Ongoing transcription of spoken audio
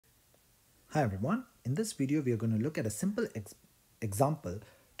Hi everyone, in this video we are going to look at a simple example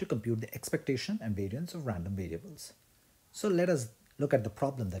to compute the expectation and variance of random variables. So let us look at the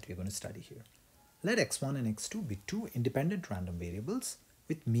problem that we are going to study here. Let x1 and x2 be two independent random variables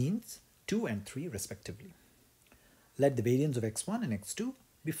with means 2 and 3 respectively. Let the variance of x1 and x2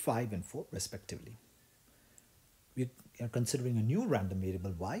 be 5 and 4 respectively. We are considering a new random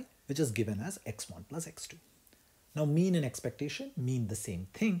variable y which is given as x1 plus x2. Now mean and expectation mean the same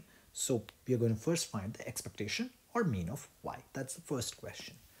thing, so we are going to first find the expectation or mean of y. That's the first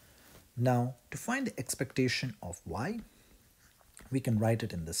question. Now to find the expectation of y, we can write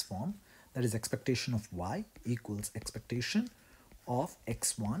it in this form. That is, expectation of y equals expectation of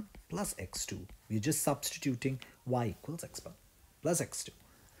x1 plus x2. We're just substituting y equals x1 plus x2.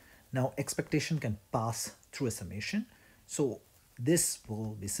 Now expectation can pass through a summation, so this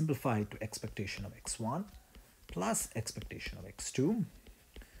will be simplified to expectation of x1 plus expectation of x2,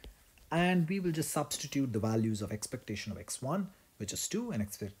 and we will just substitute the values of expectation of x1, which is 2, and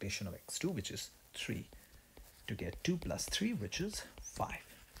expectation of x2, which is 3, to get 2 plus 3, which is 5.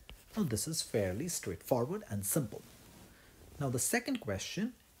 Now this is fairly straightforward and simple. Now the second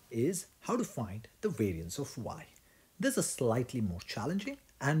question is how to find the variance of y. This is slightly more challenging,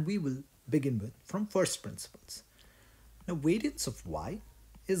 and we will begin with from first principles. Now variance of y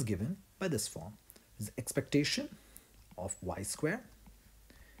is given by this form. Is expectation of y square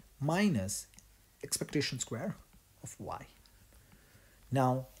minus expectation square of y.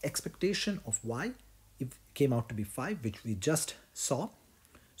 Now expectation of y came out to be 5, which we just saw.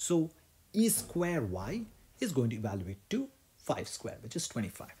 So e square y is going to evaluate to 5 square, which is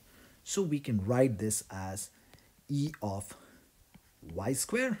 25. So we can write this as e of y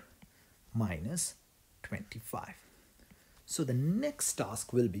square minus 25. So the next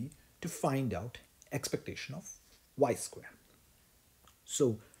task will be to find out expectation of y square.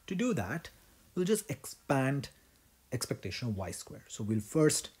 So to do that, we'll just expand expectation of y square. So we'll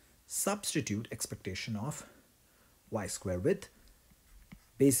first substitute expectation of y square with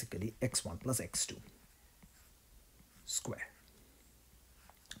basically x1 plus x2 square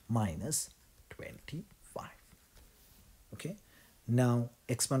minus 25. Okay, now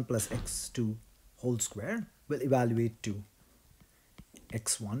x1 plus x2 whole square will evaluate to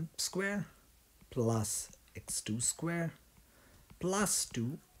x1 square plus x2 square plus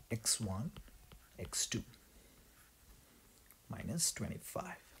 2x1 x2 minus 25.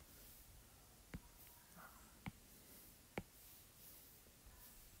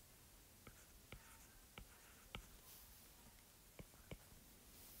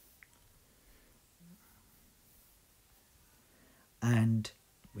 And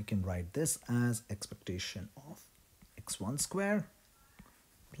we can write this as expectation of x1 square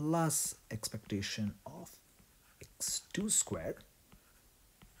plus expectation of x2 square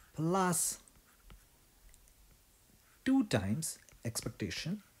plus 2 times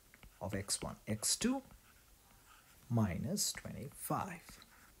expectation of x1 x2 minus 25.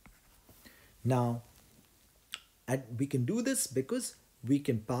 Now we can do this because we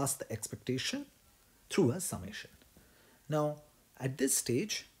can pass the expectation through a summation. Now at this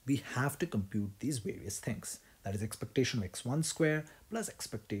stage we have to compute these various things, that is expectation of x1 square plus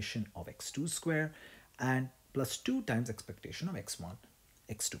expectation of x2 square and plus 2 times expectation of x1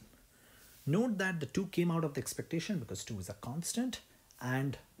 x2. Note that the 2 came out of the expectation because 2 is a constant,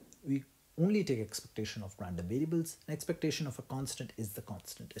 and we only take expectation of random variables. An expectation of a constant is the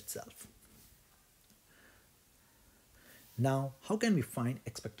constant itself. Now how can we find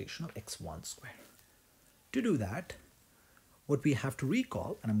expectation of x1 square? To do that, what we have to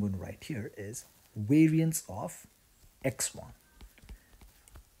recall, and I'm going to write here, is variance of x1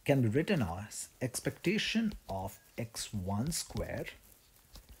 can be written as expectation of x1 square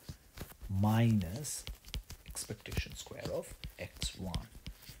minus expectation square of x1.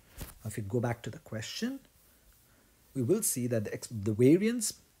 Now if we go back to the question, we will see that the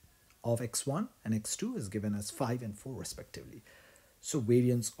variance of x1 and x2 is given as 5 and 4 respectively. So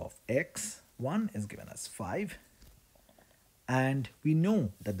variance of x1 is given as 5, and we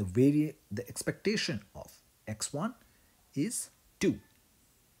know that the expectation of x1 is 2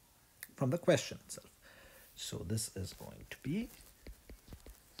 from the question itself. So this is going to be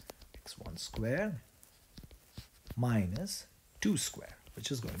x1 square minus 2 square,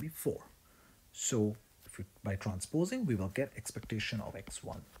 which is going to be 4. So by transposing, we will get expectation of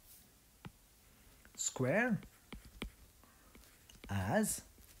x1 square as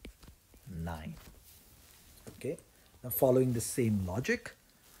 9. Okay, now following the same logic,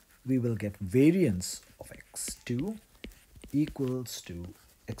 we will get variance of x2 equals to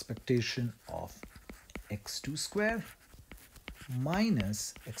expectation of x2 square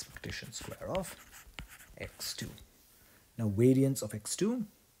minus expectation square of x2. Now variance of x2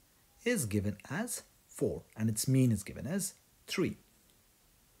 is given as 4 and its mean is given as 3.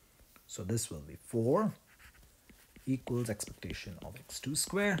 So this will be 4 equals expectation of x2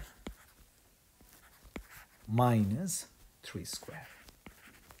 square minus 3 square.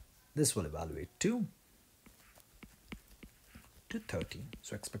 This will evaluate to 13.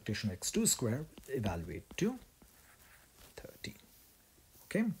 So expectation of x2 square will evaluate to 13.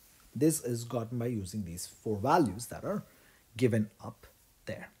 Okay, this is gotten by using these 4 values that are given up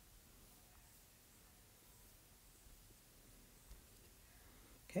there.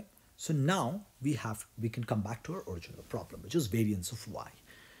 Okay, so now we can come back to our original problem, which is variance of y.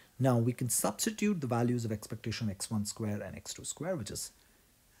 Now we can substitute the values of expectation of x1 square and x2 square, which is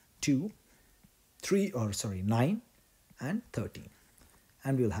 9 and 13.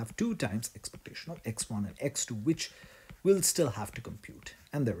 And we'll have 2 times expectation of x1 and x2, which we'll still have to compute.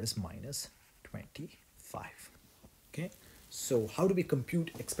 And there is minus 25. Okay, so how do we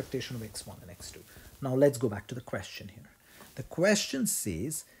compute expectation of x1 and x2? Now let's go back to the question here. The question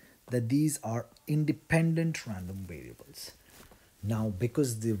says that these are independent random variables. Now,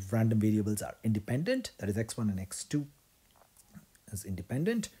 because the random variables are independent, that is x1 and x2 is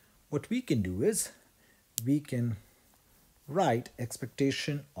independent, what we can do is we can write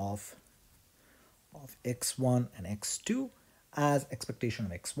expectation of x1 and x2 as expectation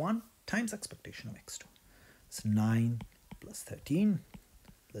of x1 times expectation of x2. So 9 plus 13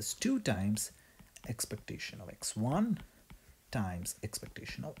 plus 2 times expectation of x1 times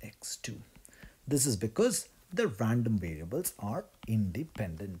expectation of x2. This is because the random variables are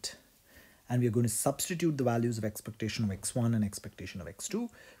independent. And we are going to substitute the values of expectation of x1 and expectation of x2,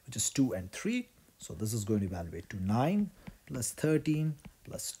 which is 2 and 3. So this is going to evaluate to 9 plus 13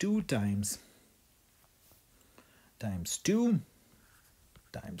 plus 2 times 2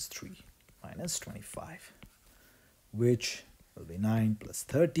 times 3 minus 25, which will be 9 plus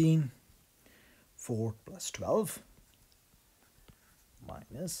 13, 4 plus 12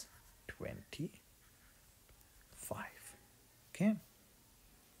 minus 25. Okay,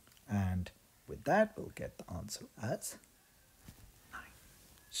 and with that we'll get the answer as 9.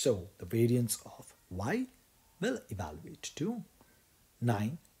 So the variance of y will evaluate to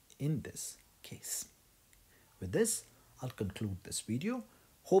 9 in this case. With this, I'll conclude this video.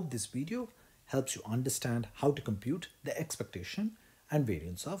 Hope this video helps you understand how to compute the expectation and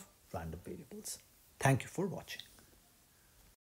variance of random variables. Thank you for watching.